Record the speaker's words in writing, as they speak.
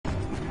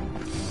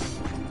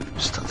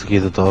Stuck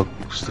together, dog.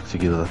 Stuck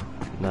together.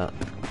 Nah.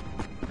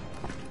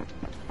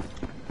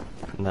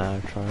 Nah, I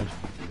tried.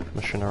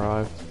 Mission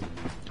arrived.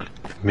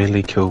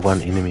 Merely kill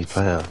one enemy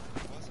player.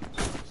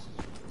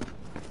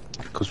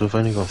 Because we've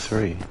only got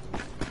 3.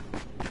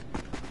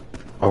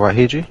 Alright,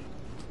 here, G.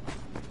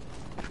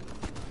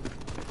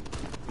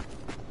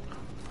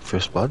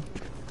 First blood.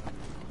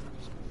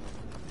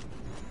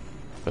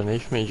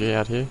 Beneath me, G,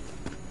 out here.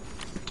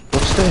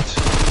 What's that?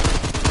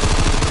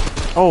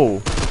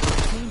 Oh!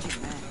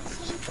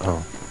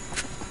 Oh.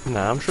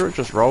 Nah, I'm sure it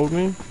just rolled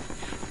me.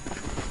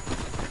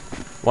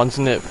 One's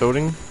in that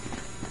building.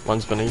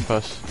 One's beneath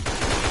us.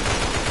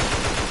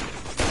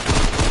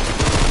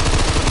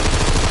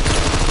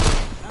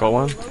 Got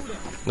one.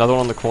 Another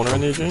one on the corner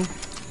in there, G.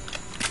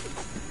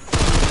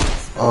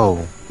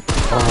 Oh.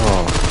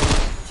 Oh.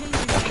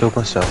 I killed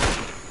myself.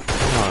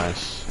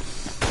 Nice.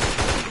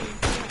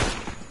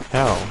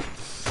 How?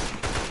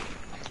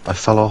 I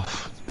fell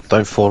off.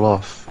 Don't fall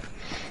off.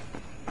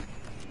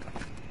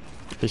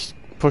 He's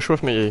push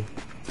with me, E.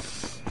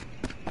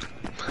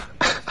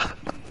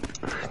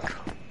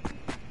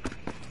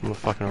 I'm gonna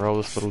fucking roll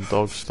this little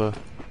dogster.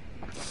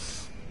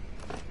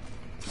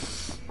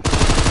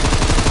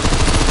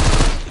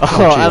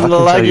 Oh,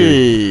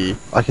 unlucky!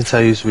 I can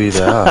tell you where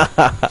they are.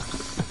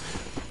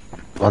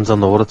 One's on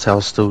the water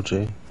tower still,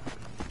 G.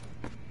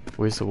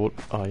 Where's the water?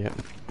 Oh, yeah.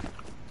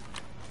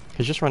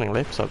 He's just running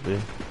laps up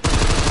there.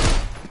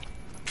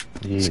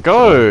 Yeah, Let's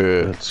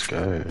go! Let's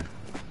go.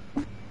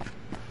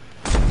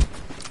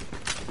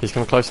 He's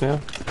coming close now.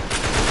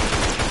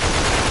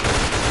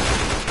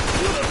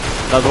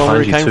 That's the one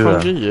where he came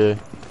from, G? Yeah.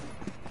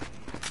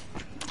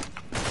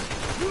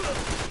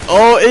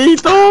 Oh,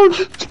 E-dog!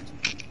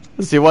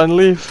 Is there one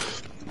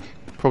left?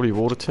 Probably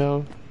water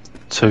tower.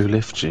 2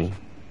 left, G.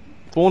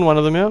 Spawn one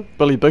of them out.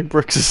 Billy Big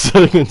Bricks is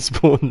sitting in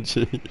spawn,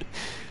 G.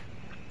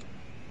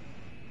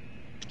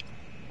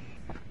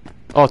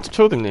 Oh, it's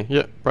 2 of them there.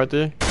 Yep, right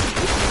there.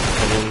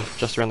 And then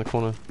just around the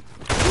corner.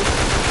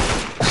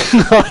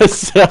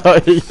 Nice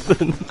out,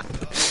 Ethan.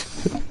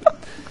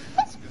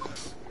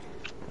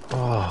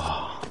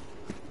 Oh.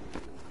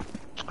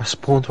 I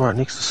spawned right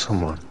next to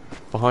someone.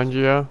 Behind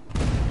you, yeah.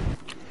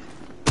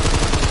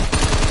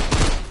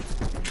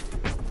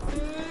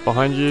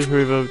 Behind you,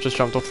 whoever just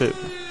jumped off that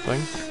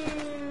thing.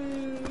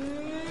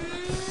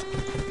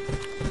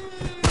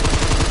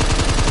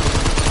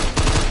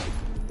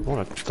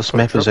 This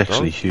map is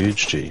actually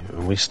huge, G,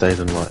 and we stayed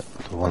in like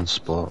the one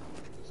spot.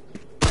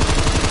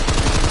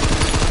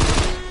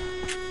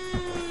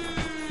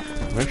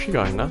 I'm actually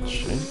going nuts,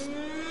 G.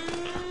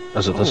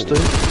 Is it this dude?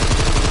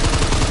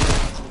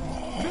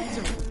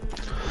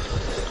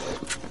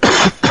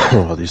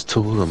 Oh, there's 2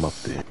 of them up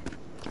there.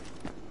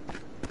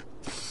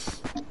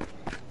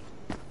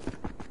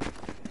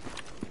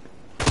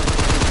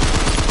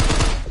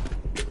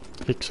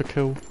 Hexa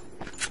kill.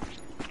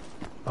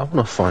 I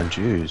wanna find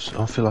yous.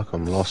 I feel like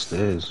I'm lost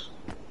as.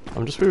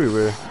 I'm just where we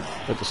were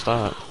at the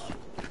start.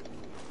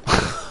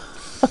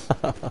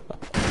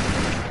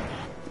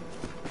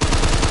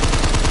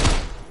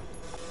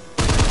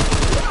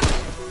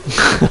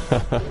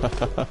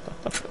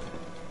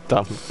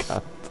 Dumb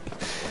cunt.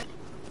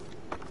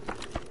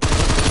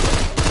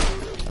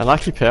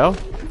 Unlucky pal.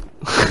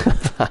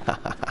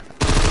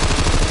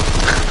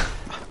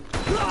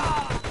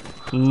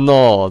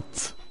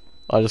 Not.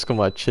 I just got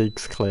my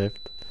cheeks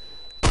clapped.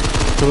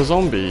 To the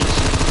zombies.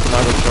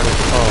 Now they're trying to.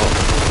 Oh.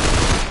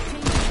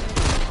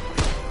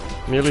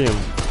 Million.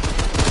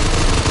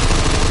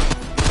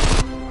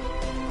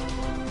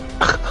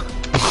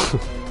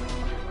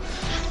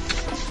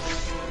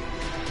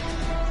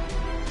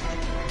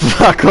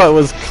 Fuck, I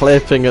was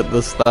clapping at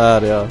the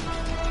start, yeah.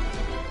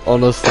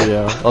 Honestly,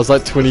 yeah. I was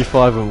like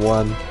 25 and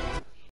 1.